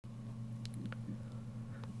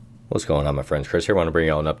What's going on, my friends? Chris here. I want to bring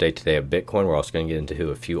you all an update today of Bitcoin. We're also going to get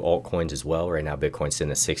into a few altcoins as well. Right now, Bitcoin's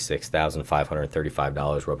sitting at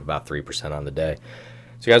 $66,535. We're up about 3% on the day.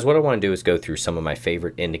 So guys, what I want to do is go through some of my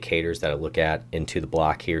favorite indicators that I look at into the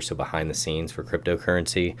block here, so behind the scenes for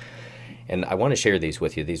cryptocurrency. And I want to share these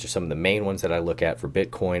with you. These are some of the main ones that I look at for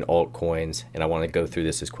Bitcoin, altcoins, and I want to go through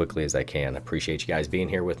this as quickly as I can. I appreciate you guys being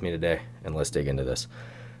here with me today, and let's dig into this.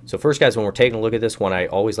 So first, guys, when we're taking a look at this, one I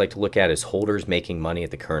always like to look at is holders making money at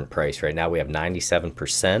the current price. Right now, we have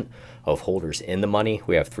 97% of holders in the money.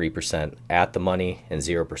 We have 3% at the money and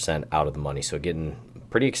 0% out of the money. So getting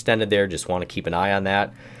pretty extended there. Just want to keep an eye on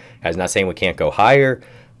that. Guys, not saying we can't go higher,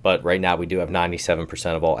 but right now we do have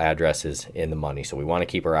 97% of all addresses in the money. So we want to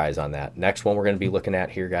keep our eyes on that. Next one we're going to be looking at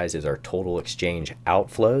here, guys, is our total exchange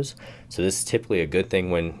outflows. So this is typically a good thing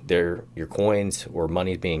when your coins or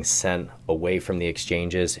money is being sent away from the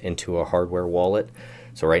exchanges into a hardware wallet.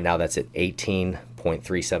 So right now that's at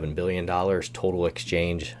 $18.37 billion total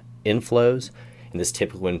exchange inflows. And this is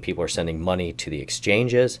typically when people are sending money to the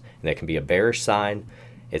exchanges, and that can be a bearish sign.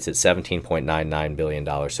 It's at $17.99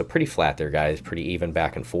 billion. So pretty flat there, guys, pretty even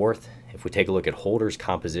back and forth. If we take a look at holders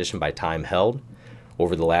composition by time held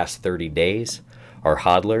over the last 30 days, our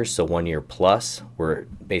hodlers, so 1 year plus, were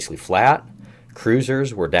basically flat.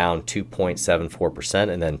 Cruisers were down 2.74%,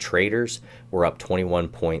 and then traders were up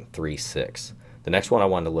 21.36. The next one I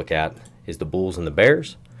wanted to look at is the bulls and the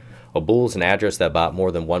bears. A bull is an address that bought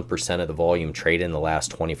more than 1% of the volume traded in the last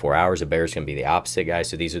 24 hours. A bear is going to be the opposite, guys.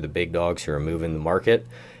 So these are the big dogs who are moving the market.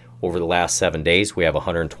 Over the last 7 days, we have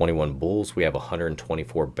 121 bulls. We have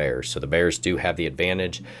 124 bears. So the bears do have the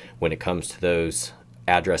advantage when it comes to those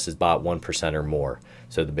addresses bought 1% or more.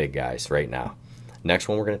 So the big guys right now. Next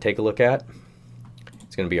one we're going to take a look at,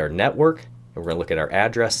 it's going to be our network. And we're going to look at our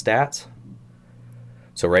address stats.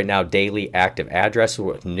 So right now, daily active addresses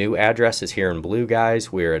with new addresses here in blue,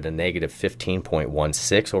 guys, we're at a negative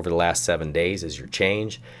 15.16 over the last 7 days is your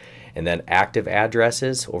change. And then active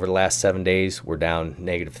addresses over the last 7 days, we're down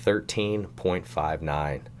negative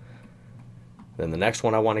 13.59. Then the next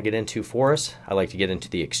one I want to get into for us, I like to get into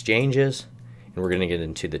the exchanges, and we're going to get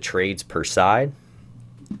into the trades per side.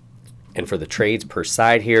 And for the trades per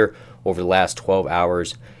side here, over the last 12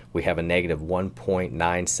 hours, we have a negative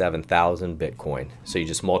 1.97 thousand Bitcoin. So you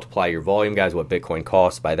just multiply your volume, guys, what Bitcoin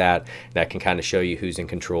costs by that. That can kind of show you who's in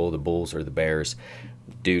control, the bulls or the bears,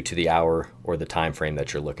 due to the hour or the time frame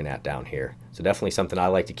that you're looking at down here. So definitely something I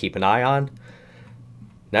like to keep an eye on.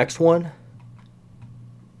 Next one,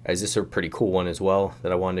 guys, this is a pretty cool one as well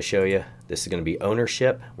that I wanted to show you. This is going to be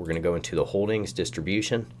ownership. We're going to go into the holdings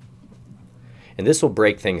distribution. And this will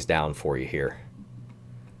break things down for you here,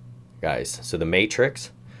 guys. So the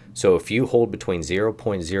matrix. So if you hold between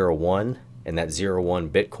 0.01 and that 0.1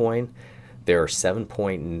 Bitcoin, there are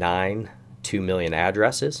 7.92 million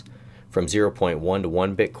addresses. From 0.1 to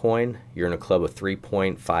 1 Bitcoin, you're in a club of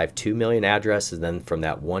 3.52 million addresses. Then from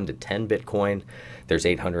that 1 to 10 Bitcoin, there's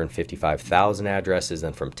 855,000 addresses.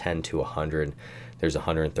 Then from 10 to 100, there's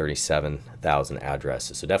 137,000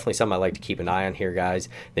 addresses. So definitely something I like to keep an eye on here, guys.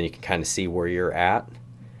 Then you can kind of see where you're at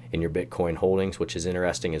in your Bitcoin holdings, which is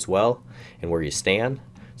interesting as well, and where you stand.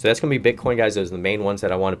 So that's going to be Bitcoin, guys. Those are the main ones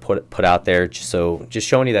that I want to put out there. So just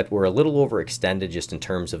showing you that we're a little overextended just in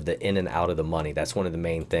terms of the in and out of the money. That's one of the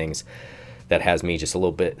main things that has me just a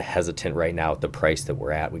little bit hesitant right now at the price that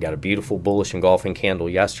we're at. We got a beautiful bullish engulfing candle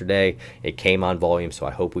yesterday. It came on volume, so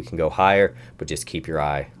I hope we can go higher, but just keep your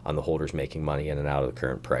eye on the holders making money in and out of the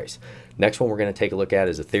current price. Next one we're going to take a look at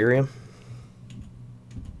is Ethereum.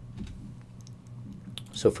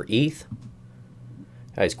 So for ETH,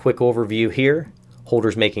 guys, quick overview here.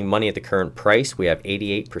 Holders making money at the current price. We have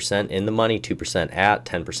 88% in the money, 2% at,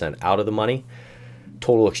 10% out of the money.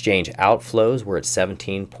 Total exchange outflows, we're at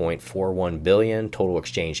 17.41 billion. Total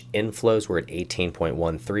exchange inflows, we're at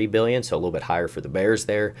 18.13 billion, so a little bit higher for the bears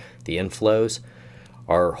there, the inflows.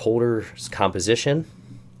 Our holders composition,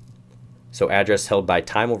 so address held by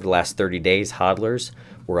time over the last 30 days, hodlers,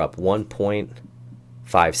 we're up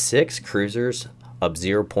 1.56, cruisers up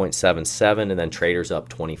 0.77, and then traders up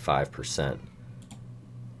 25%.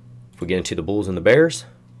 If we get into the bulls and the bears,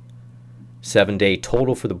 7-day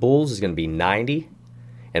total for the bulls is going to be 90,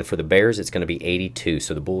 and for the bears it's going to be 82.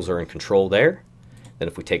 So the bulls are in control there. Then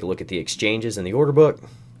if we take a look at the exchanges in the order book,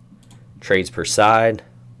 trades per side,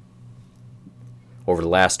 over the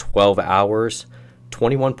last 12 hours,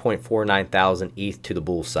 21.49 thousand ETH to the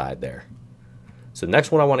bull side there. So the next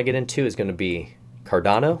one I want to get into is going to be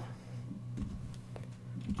Cardano.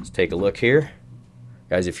 Let's take a look here.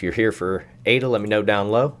 Guys, if you're here for ADA, let me know down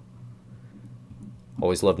low.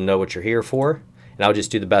 Always love to know what you're here for. And I'll just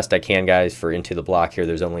do the best I can, guys, for IntoTheBlock here.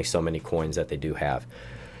 There's only so many coins that they do have.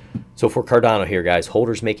 So for Cardano here, guys,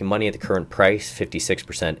 holders making money at the current price,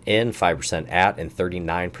 56% in, 5% at, and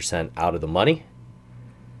 39% out of the money.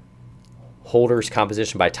 Holders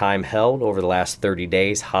composition by time held over the last 30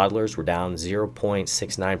 days. Hodlers were down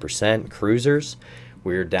 0.69%. Cruisers,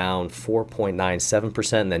 we're down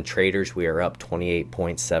 4.97%. And then traders, we are up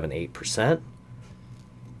 28.78%.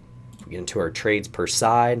 We get into our trades per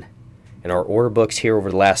side. And our order books here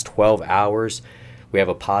over the last 12 hours, we have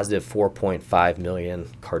a positive 4.5 million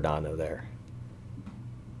Cardano there.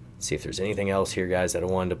 Let's see if there's anything else here, guys, that I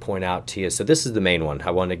wanted to point out to you. So this is the main one.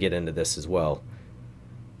 I wanted to get into this as well.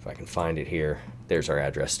 If I can find it here. There's our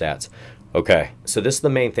address stats. Okay, so this is the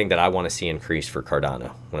main thing that I want to see increase for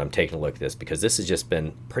Cardano when I'm taking a look at this, because this has just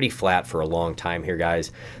been pretty flat for a long time here,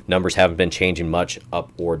 guys. Numbers haven't been changing much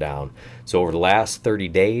up or down. So over the last 30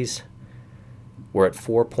 days, we're at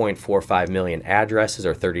 4.45 million addresses.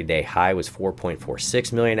 Our 30-day high was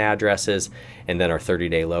 4.46 million addresses, and then our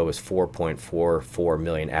 30-day low was 4.44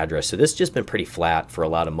 million addresses. So this has just been pretty flat for a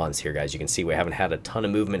lot of months here, guys. You can see we haven't had a ton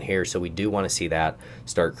of movement here, so we do want to see that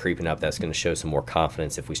start creeping up. That's going to show some more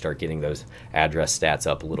confidence if we start getting those address stats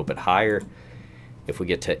up a little bit higher. If we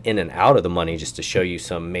get to in and out of the money, just to show you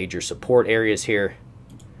some major support areas here,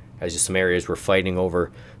 as just some areas we're fighting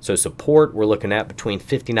over. So support, we're looking at between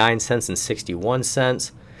 59 cents and 61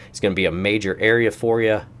 cents. It's going to be a major area for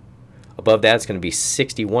you. Above that, it's going to be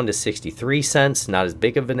 61 to 63 cents. Not as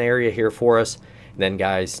big of an area here for us. And then,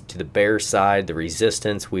 guys, to the bear side, the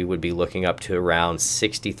resistance, we would be looking up to around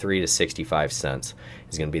 63 to 65 cents.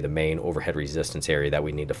 Is going to be the main overhead resistance area that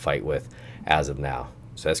we need to fight with as of now.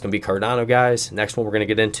 So that's going to be Cardano, guys. Next one we're going to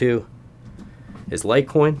get into is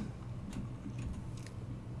Litecoin.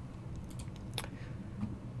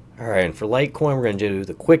 All right, and for Litecoin, we're going to do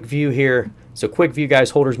the quick view here. So quick view,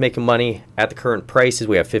 guys, holders making money at the current prices.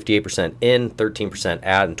 We have 58% in, 13%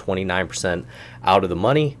 at, and 29% out of the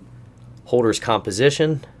money. Holders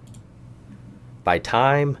composition by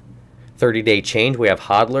time. 30-day change, we have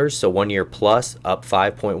hodlers, so 1 year plus, up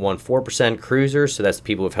 5.14%. Cruisers, so that's the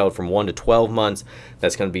people who've held from 1 to 12 months.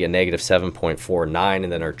 That's going to be a negative 7.49.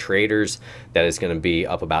 And then our traders, that is going to be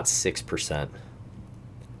up about 6%.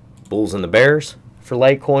 Bulls and the bears. For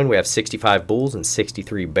Litecoin, we have 65 bulls and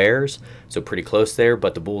 63 bears, so pretty close there,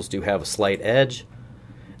 but the bulls do have a slight edge.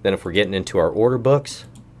 Then if we're getting into our order books,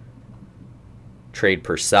 trade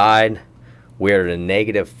per side, we're at a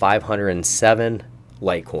negative 507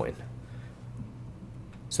 Litecoin.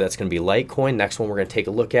 So that's going to be Litecoin. Next one we're going to take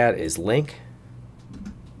a look at is Link.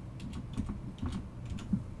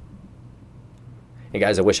 And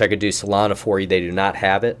guys, I wish I could do Solana for you. They do not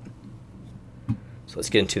have it. So let's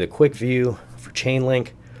get into the quick view for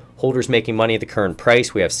Chainlink. Holders making money at the current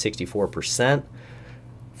price, we have 64%,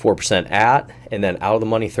 4% at, and then out of the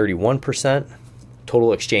money 31%.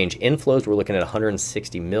 Total exchange inflows, we're looking at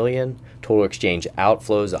 160 million. Total exchange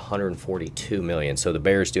outflows, 142 million. So the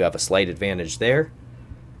bears do have a slight advantage there.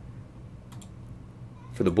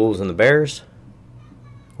 For the bulls and the bears,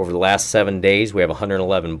 over the last 7 days, we have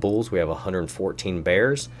 111 bulls, we have 114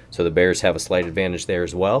 bears. So the bears have a slight advantage there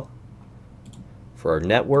as well. For our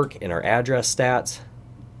network and our address stats,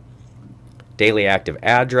 daily active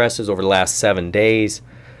addresses over the last 7 days.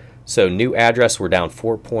 So new addresses were down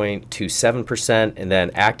 4.27%, and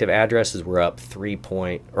then active addresses were up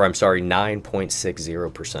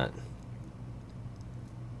 9.60%.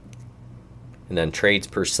 And then trades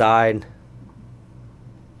per side.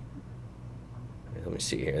 Let me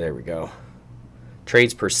see here. There we go.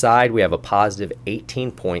 Trades per side, we have a positive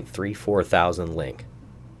 18.34 thousand Link.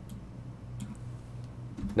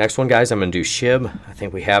 Next one, guys, I'm going to do SHIB. I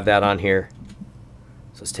think we have that on here.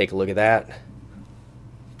 So let's take a look at that.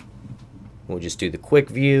 We'll just do the quick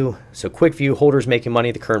view. So quick view, holders making money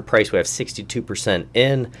at the current price. We have 62%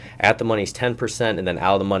 in. At the money is 10%, and then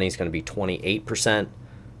out of the money is going to be 28%.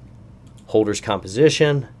 Holders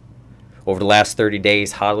composition. Over the last 30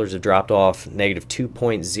 days, hodlers have dropped off negative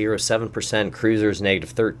 2.07%, cruisers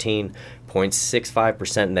negative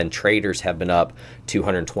 13.65%, and then traders have been up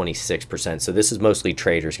 226%. So this is mostly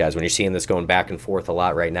traders, guys. When you're seeing this going back and forth a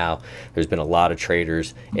lot right now, there's been a lot of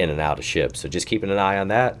traders in and out of SHIB. So just keeping an eye on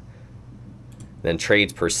that. Then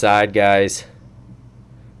trades per side, guys,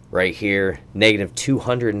 right here, negative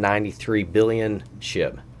 293 billion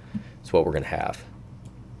SHIB. That's what we're going to have.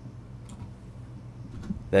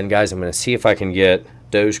 Then, guys, I'm going to see if I can get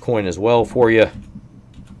Dogecoin as well for you.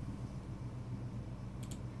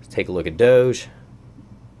 Let's take a look at Doge.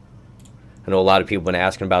 I know a lot of people have been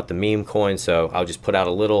asking about the meme coin, so I'll just put out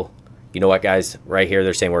a little. You know what, guys? Right here,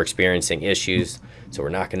 they're saying we're experiencing issues, so we're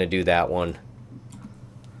not going to do that one.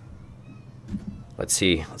 Let's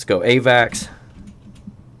see. Let's go AVAX.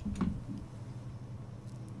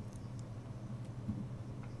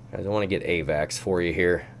 Guys, I want to get AVAX for you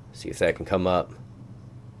here. See if that can come up.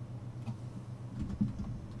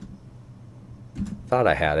 Thought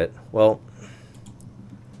I had it. Well,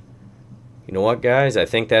 you know what, guys? I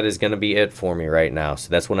think that is going to be it for me right now. So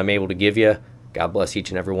that's what I'm able to give you. God bless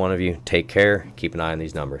each and every one of you. Take care. Keep an eye on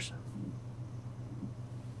these numbers.